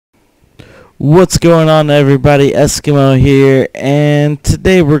What's going on, everybody? Eskimo here, and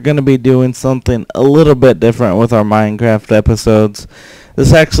today we're going to be doing something a little bit different with our Minecraft episodes.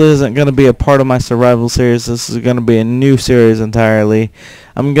 This actually isn't going to be a part of my survival series. This is going to be a new series entirely.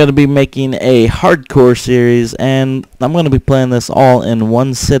 I'm going to be making a hardcore series, and I'm going to be playing this all in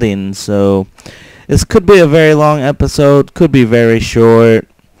one sitting. So this could be a very long episode, could be very short.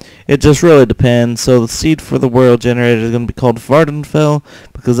 It just really depends. So the seed for the world generator is going to be called Vardenfell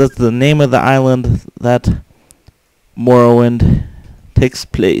because that's the name of the island that Morrowind takes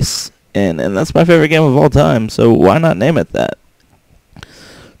place in. And that's my favorite game of all time, so why not name it that?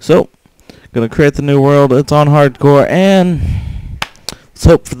 So, going to create the new world. It's on hardcore, and let's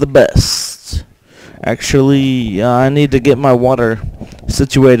hope for the best. Actually, I need to get my water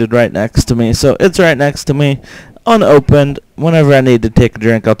situated right next to me. So it's right next to me, unopened. Whenever I need to take a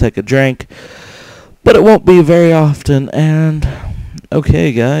drink, I'll take a drink, but it won't be very often. And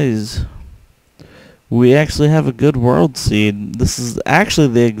okay, guys, we actually have a good world seed. This is actually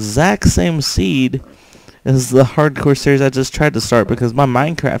the exact same seed as the hardcore series I just tried to start because my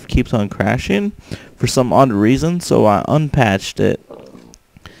Minecraft keeps on crashing for some odd reason, so I unpatched it,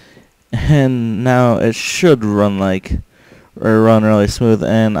 and now it should run really smooth.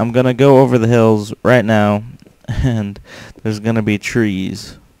 And I'm gonna go over the hills right now, and there's gonna be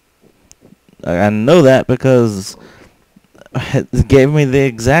trees. I know that because it gave me the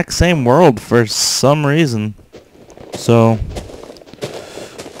exact same world for some reason. So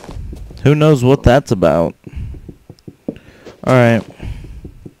who knows what that's about. Alright.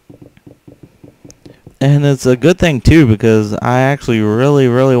 And it's a good thing too because I actually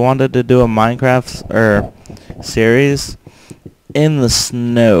really wanted to do a Minecraft series in the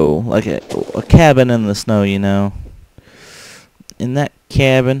snow, like a cabin in the snow, you know. And that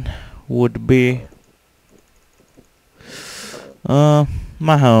cabin would be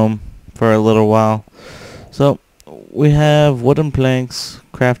my home for a little while. So we have wooden planks,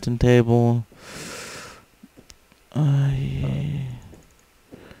 crafting table.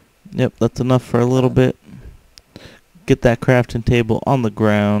 Yep, that's enough for a little bit. Get that crafting table on the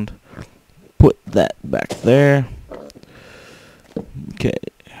ground. Put that back there. Okay.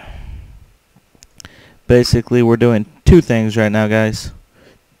 Basically, we're doing two things right now, guys.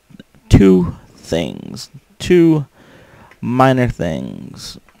 Two things. Two minor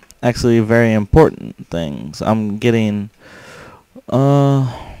things. Actually, very important things. I'm getting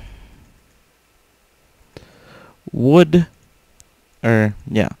wood, a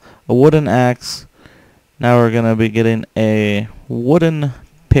wooden axe. Now we're gonna be getting a wooden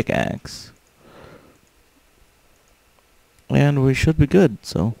pickaxe, and we should be good.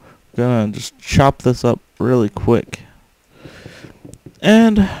 So we're gonna just chop this up really quick,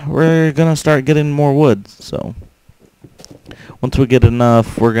 and we're gonna start getting more wood. So once we get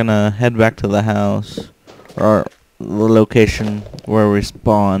enough, we're gonna head back to the house, or the location where we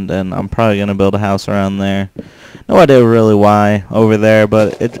spawned, and I'm probably gonna build a house around there. No idea really why over there,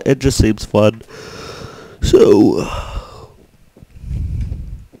 but it just seems fun. So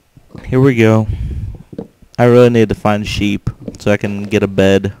here we go. I really need to find sheep so I can get a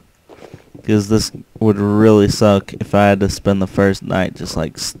bed, because this would really suck if I had to spend the first night just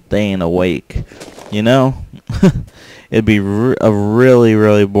like staying awake, you know. It'd be a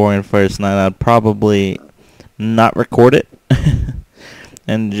really boring first night. I'd probably not record it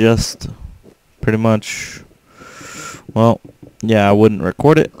and just pretty much, well, yeah, I wouldn't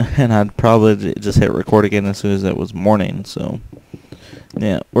record it, and I'd probably just hit record again as soon as it was morning. So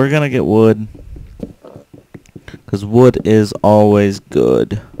yeah, we're gonna get wood because wood is always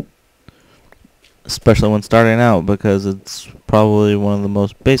good, especially when starting out, because it's probably one of the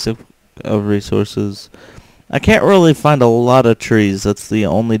most basic of resources. I can't really find a lot of trees. That's the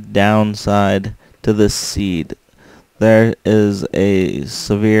only downside to this seed. There is a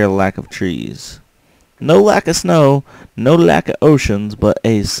severe lack of trees. No lack of snow, no lack of oceans, but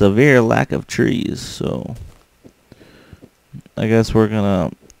a severe lack of trees. So I guess we're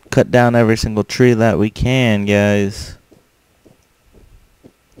gonna cut down every single tree that we can, guys.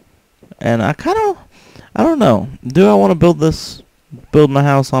 And I don't know. Do I want to build my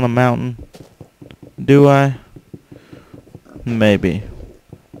house on a mountain? Do I? Maybe.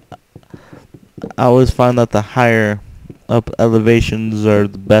 I always find that the higher up elevations are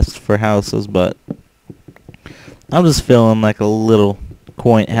the best for houses, but I'm just feeling like a little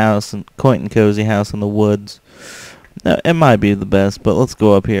quaint and cozy house in the woods. Now, it might be the best, but let's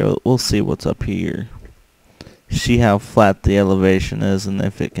go up here. We'll see what's up here. See how flat the elevation is, and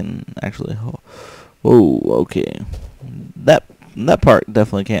if it can actually hold. Oh, okay. That part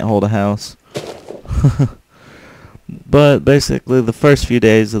definitely can't hold a house. But basically, the first few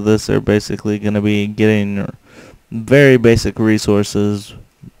days of this are basically going to be getting very basic resources.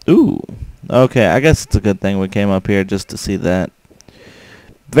 Ooh. Okay, I guess it's a good thing we came up here just to see that.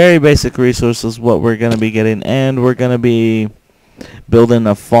 Very basic resources, what we're going to be getting, and we're going to be building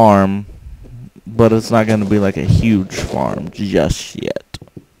a farm, but it's not going to be like a huge farm just yet.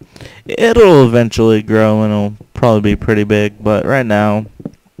 It'll eventually grow and it'll probably be pretty big, but right now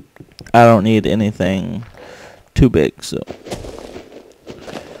I don't need anything too big, so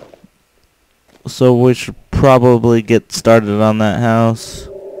we should probably get started on that house,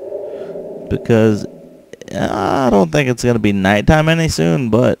 because I don't think it's going to be nighttime any soon,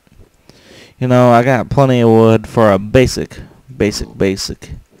 but you know, I got plenty of wood for a basic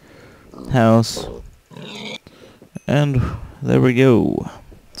house. And there we go.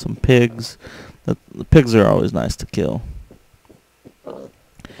 Some pigs. The pigs are always nice to kill,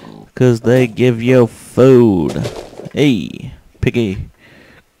 because they give you food. Hey, piggy,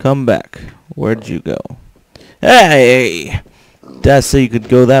 come back. Where'd you go? Hey! Did I say you could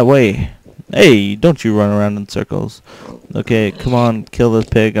go that way? Hey, don't you run around in circles. Okay, come on, kill this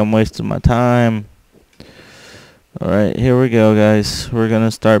pig. I'm wasting my time. Alright, here we go, guys. We're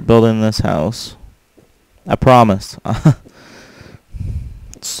gonna start building this house. I promise.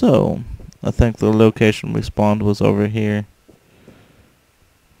 So, I think the location we spawned was over here.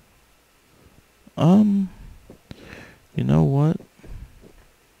 You know what?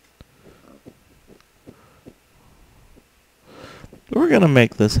 We're gonna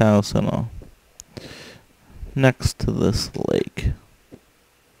make this house next to this lake.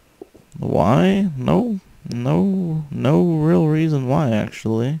 Why? No real reason why,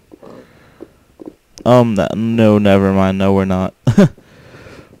 actually. No, never mind. No, we're not.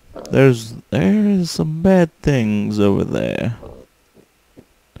 There's some bad things over there.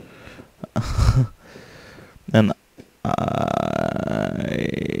 And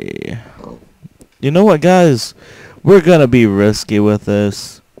you know what, guys? We're gonna be risky with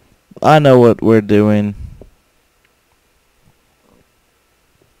this. I know what we're doing.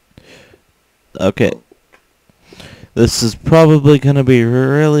 Okay. This is probably gonna be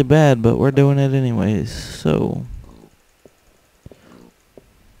really bad, but we're doing it anyways, so.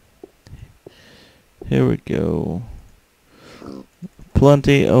 Here we go.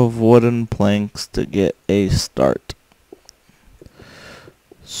 Plenty of wooden planks to get a start.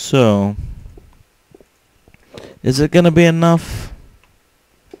 So, is it gonna be enough?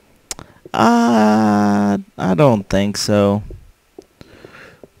 I don't think so.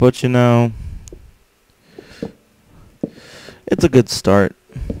 But you know, it's a good start.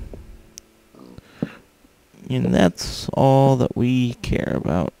 And that's all that we care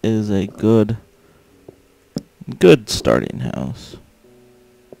about, is a good starting house.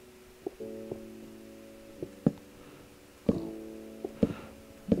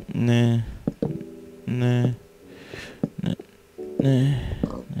 Nah.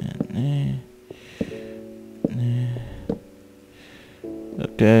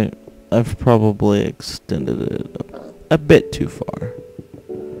 Okay, I've probably extended it a bit too far.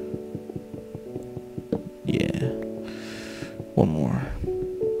 Yeah. One more.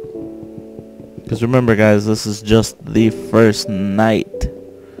 Because remember, guys, this is just the first night.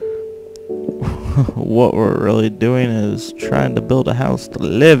 What we're really doing is trying to build a house to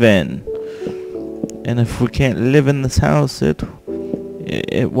live in. And if we can't live in this house, it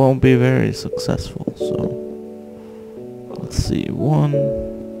won't be very successful. So, let's see. One.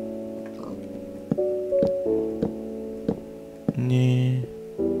 Yeah.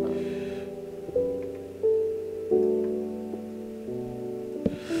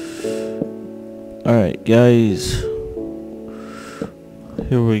 Alright, guys.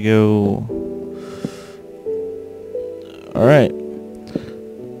 Here we go. Alright.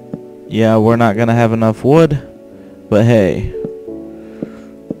 Yeah, we're not gonna have enough wood, but hey,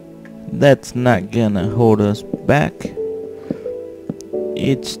 that's not gonna hold us back.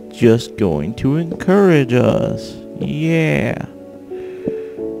 It's just going to encourage us. Yeah.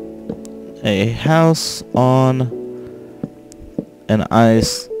 A house on an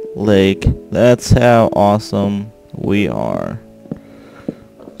ice lake. That's how awesome we are.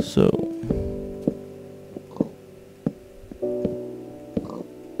 So,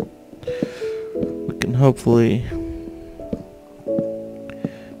 we can hopefully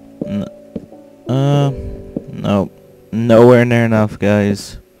nope, nowhere near enough,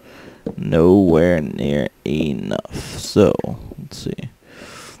 guys. Nowhere near enough. So, let's see.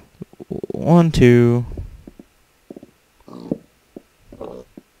 1, 2.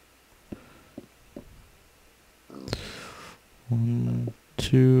 1,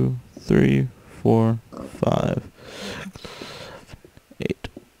 2, 3, 4, 5.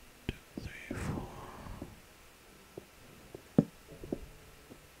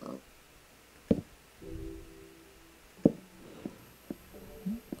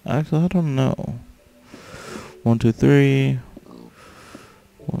 Actually, I don't know. 1, 2, 3.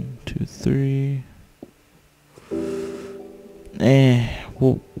 1, 2, 3.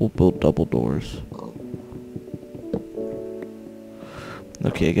 We'll build double doors.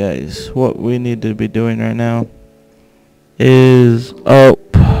 Okay, guys, what we need to be doing right now is... Oh,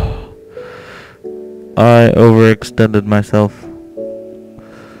 I overextended myself.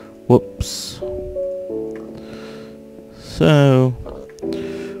 Whoops. So,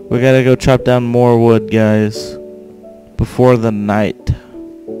 we gotta go chop down more wood, guys, before the night.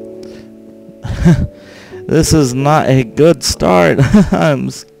 This is not a good start. I'm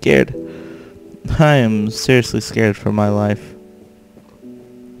scared. I am seriously scared for my life.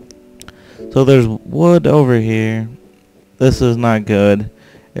 So there's wood over here. This is not good.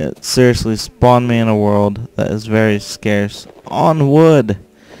 It seriously spawned me in a world that is very scarce on wood.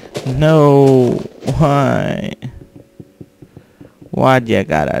 No. Why? Why'd you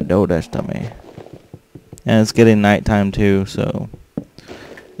gotta do this to me? And it's getting nighttime too, so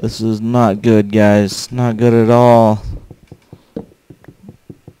this is not good, guys. Not good at all.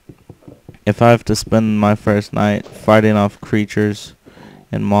 If I have to spend my first night fighting off creatures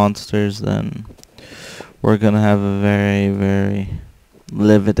and monsters, then we're gonna have a very, very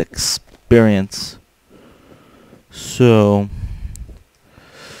livid experience. So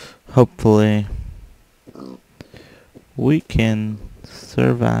hopefully we can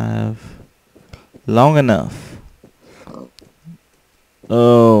survive long enough.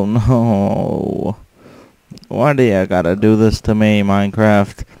 Oh no. Why do you gotta do this to me,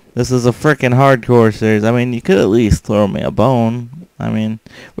 Minecraft? This is a freaking hardcore series. I mean, you could at least throw me a bone. I mean,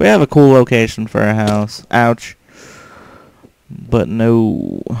 we have a cool location for a house. Ouch. But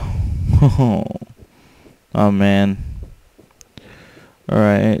no. Oh man.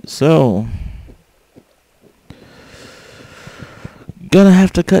 Alright, so gonna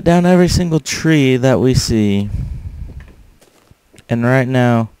have to cut down every single tree that we see. And right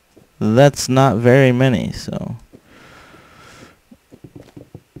now, that's not very many, so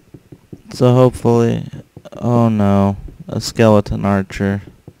hopefully... Oh no, a skeleton archer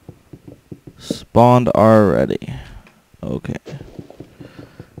spawned already. Okay.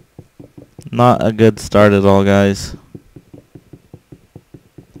 Not a good start at all, guys.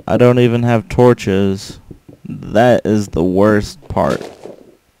 I don't even have torches. That is the worst part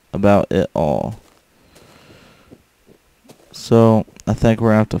about it all. So, I think we're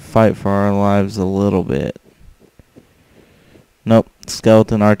going to have to fight for our lives a little bit. Nope,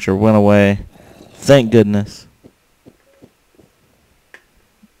 skeleton archer went away. Thank goodness.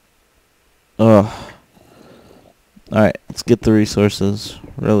 Ugh. Alright, let's get the resources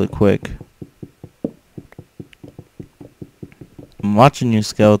really quick. I'm watching you,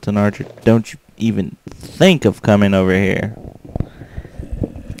 skeleton archer. Don't you even think of coming over here.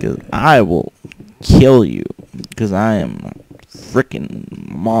 Because I will kill you. Because I am a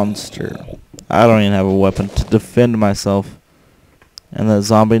freaking monster. I don't even have a weapon to defend myself. And that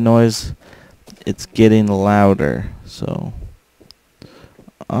zombie noise, it's getting louder. So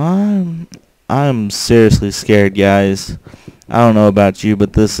I'm seriously scared, guys. I don't know about you,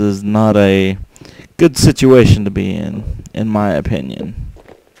 but this is not a good situation to be in my opinion.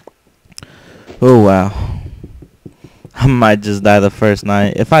 Oh wow. I might just die the first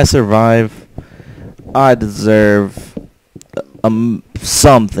night. If I survive, I deserve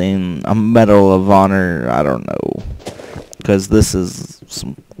something, a medal of honor, I don't know. Because this is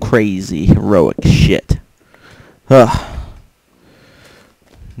some crazy heroic shit. Ugh.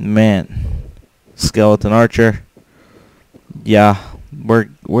 Man. Skeleton archer. Yeah,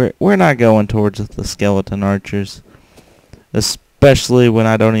 we're not going towards the skeleton archers. Especially when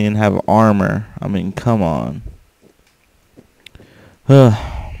I don't even have armor. I mean, come on.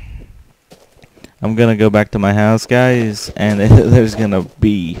 I'm gonna go back to my house, guys, and there's gonna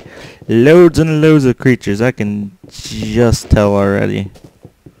be loads and loads of creatures. I can just tell already.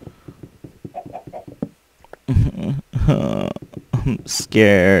 I'm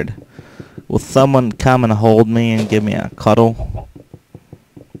scared. Will someone come and hold me and give me a cuddle?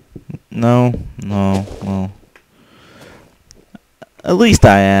 No, no, no. At least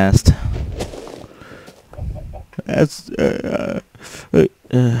I asked. That's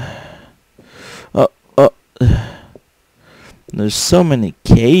there's so many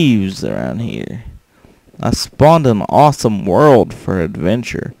caves around here. I spawned an awesome world for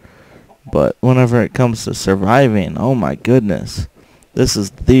adventure, but whenever it comes to surviving, oh my goodness, this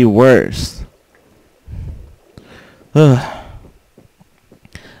is the worst. I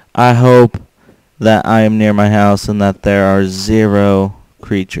hope that I am near my house and that there are 0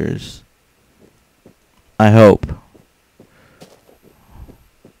 creatures. I hope.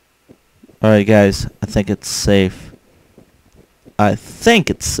 Alright guys, I think it's safe. I think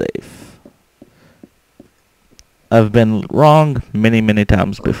it's safe. I've been wrong many, many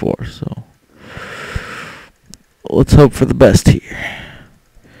times before, so let's hope for the best here.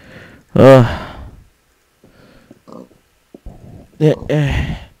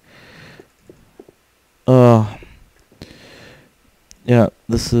 Yeah,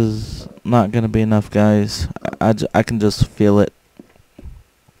 this is not gonna be enough, guys. I can just feel it.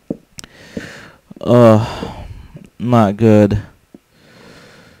 Not good.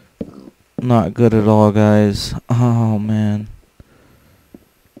 Not good at all, guys. Oh, man.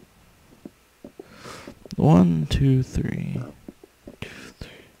 1, 2, 3.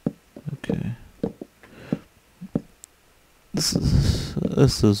 Okay. This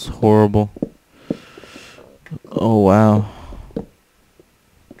is horrible. Oh, wow.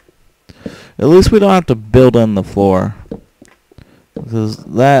 At least we don't have to build in the floor, because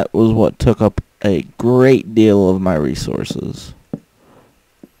that was what took up a great deal of my resources.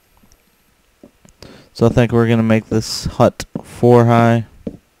 So I think we're gonna make this hut 4 high,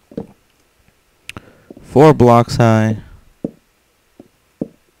 4 blocks high.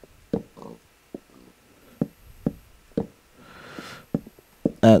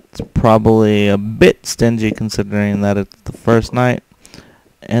 That's probably a bit stingy considering that it's the first night,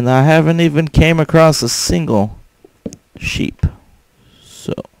 and I haven't even came across a single sheep.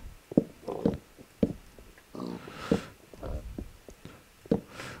 So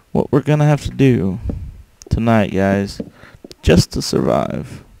what we're gonna have to do tonight, guys, just to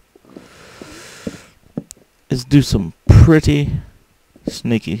survive, is do some pretty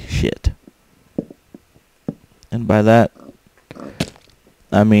sneaky shit. And by that,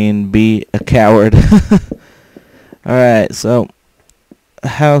 I mean be a coward. Alright, so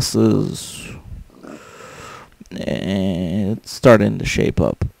house is it's starting to shape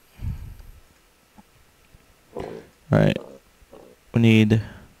up. Alright, we need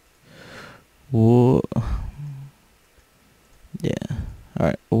wood. Yeah.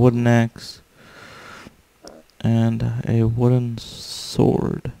 Alright, a wooden axe and a wooden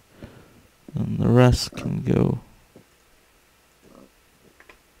sword, and the rest can go.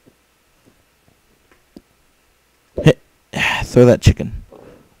 Throw that chicken.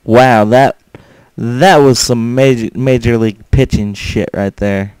 Wow, that was some major league pitching shit right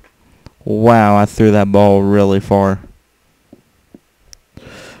there. Wow, I threw that ball really far.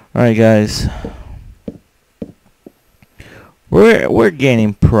 Alright, guys. We're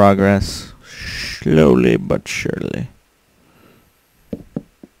gaining progress, slowly but surely.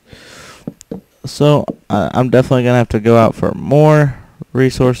 So I'm definitely gonna have to go out for more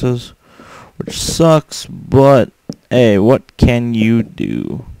resources, which sucks, but hey, what can you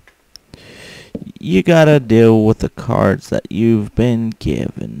do? You gotta deal with the cards that you've been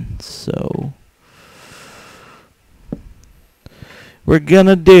given. So we're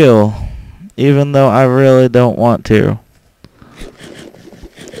gonna deal, even though I really don't want to.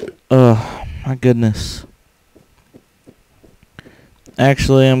 Oh my goodness.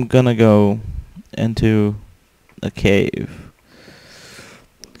 Actually, I'm gonna go into a cave,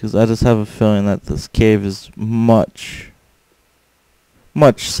 because I just have a feeling that this cave is much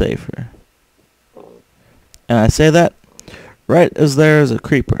safer. And I say that right as there is a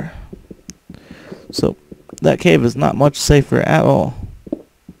creeper. So that cave is not much safer at all.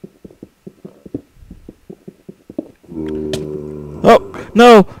 Oh,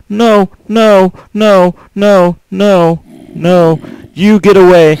 no, no, no, no, no, no, no. You get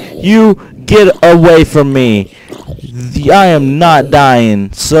away. You get away from me. I am not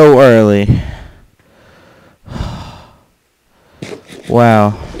dying so early.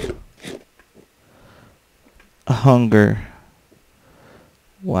 Wow. Hunger.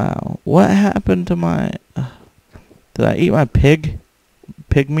 Wow. What happened to my... did I eat my pig?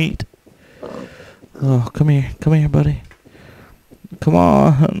 Pig meat? Oh, come here. Come here, buddy. Come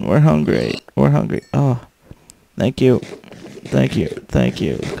on. We're hungry. We're hungry. Oh. Thank you. Thank you. Thank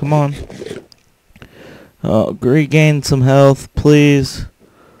you. Come on. Regain some health, please.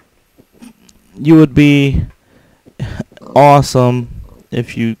 You would be awesome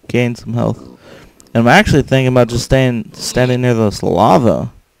if you gain some health. And I'm actually thinking about just standing near this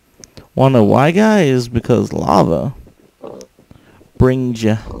lava. Wanna know why, guys? Because lava brings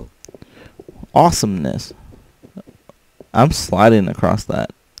you awesomeness. I'm sliding across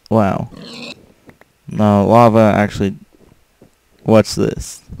that. Wow. No, lava actually... What's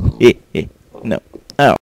this? No.